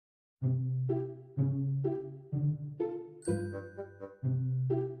The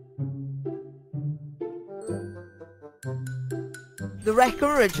Wreck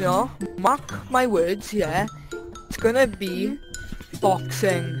original, mark my words, yeah, it's gonna be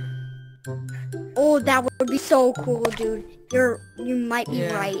boxing. Oh, that would be so cool, dude. You might be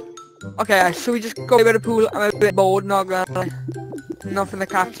right. Okay, so we just go to the pool. I'm a bit bored, not gonna lie. Nothing to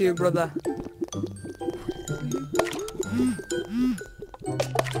catch you, brother.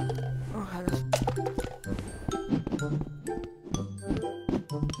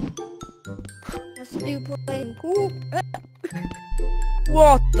 Let's do playing cool.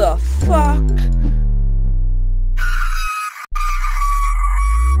 What the fuck?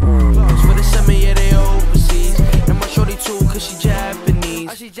 For the summer, yeah, they overseas. And my shorty too, cause she Japanese.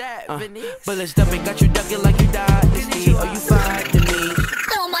 Oh, she Japanese? Bullets dumping, got you ducking like you dynasty. Oh, you fine to me.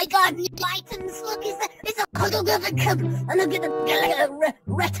 Oh my god, new items! Look, it's a holographic cup! And look at the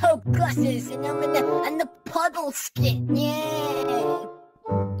retro glasses, and the puddle skin, yeah!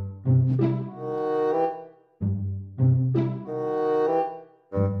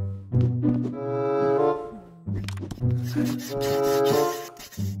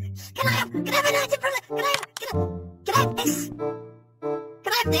 Can I have an item from can I have this? Can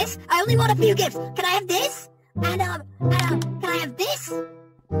I have this? I only want a few gifts. Can I have this? And can I have this?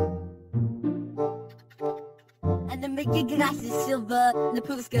 And then big glasses, silver,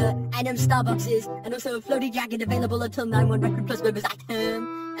 Lapuska, and Starbuckses, and also a floaty jacket available until 9-1 Record Plus members at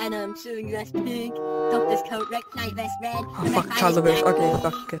home. And shooting glass pink, doctor's coat, red, night vest red. Oh fuck, child abuse. Okay,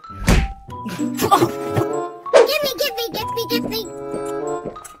 fuck it. Give me!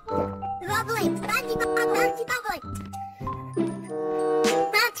 Bubbly! Bouncy bubbly!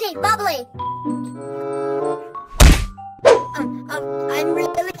 Bouncy bubbly! I'm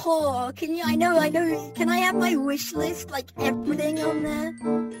really poor. Can you, I know, can I have my wish list, like everything on there?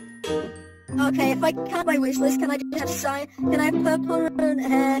 Okay, if I have my wish list, can I just have can I have purple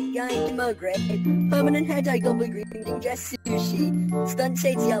hair, guy, emo gray, permanent hair dye, goblin green, dress sushi, stunt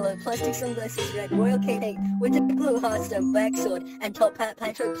shades yellow, plastic sunglasses red, royal cane, winter blue heartstone, black sword, and top hat,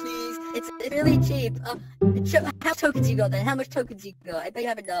 Patro, please. It's really cheap. How tokens you got then? How much tokens you got? I bet you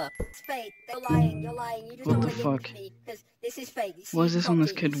have enough. It's fake. You're lying. You just don't want to give me, because this is fake. Why is this on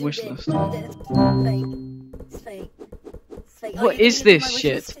this kid's wish list? It's fake. What is this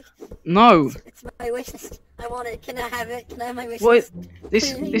shit? No. It's my wish list. I want it. Can I have it? Can I have my wish what? list?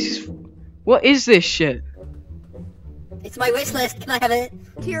 This is. What is this shit? It's my wish list. Can I have it?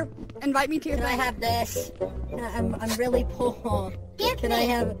 Here, invite me to your Can I have this? I'm really poor. Can I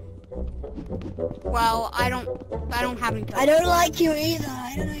have? Well, I don't have any. I don't like you either.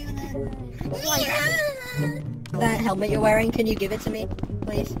 I don't even like that helmet you're wearing. Can you give it to me,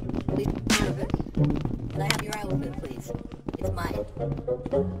 please? Please. Can I have your outfit, please? It's mine.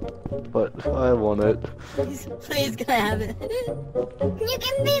 But I want it. Please, can I have it? Can you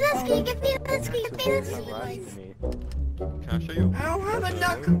give me this? Can you give me this? Can you give me this? Can I show you? I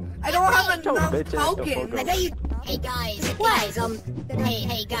don't have enough tokens. I bet you. Hey guys,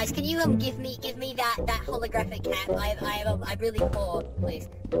 hey guys, can you give me that holographic cap? I'm really poor, please.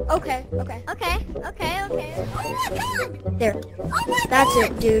 Okay. Oh my god! There. Oh my That's god!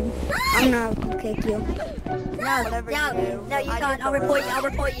 it, dude. I'm not kick you. No, Whatever you do. No, you can't. I'll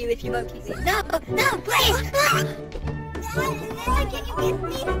report you if you won't kick me. No, please! Can you give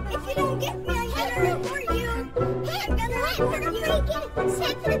me? If you don't give me, I have to report you. Here, I'm gonna wait for the free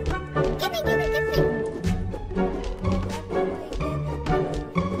gift.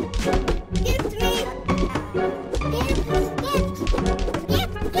 Give me.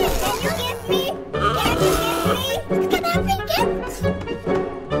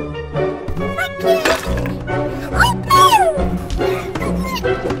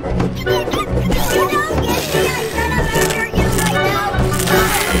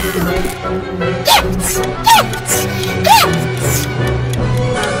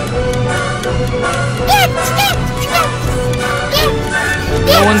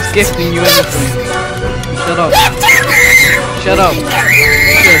 No one's gifting you anything. Shut up. Shut up.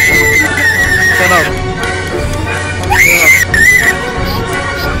 Shush. Shut up.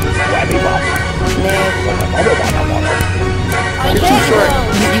 You're too short.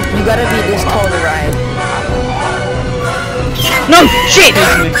 You gotta be this tall to ride. No! Shit!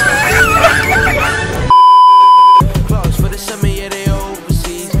 For the summer, yeah, they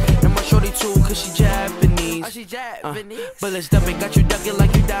overseas. And my shorty too, cause she Japanese. Oh, she Japanese? Bullets dumping, got you ducking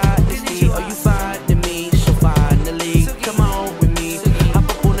like you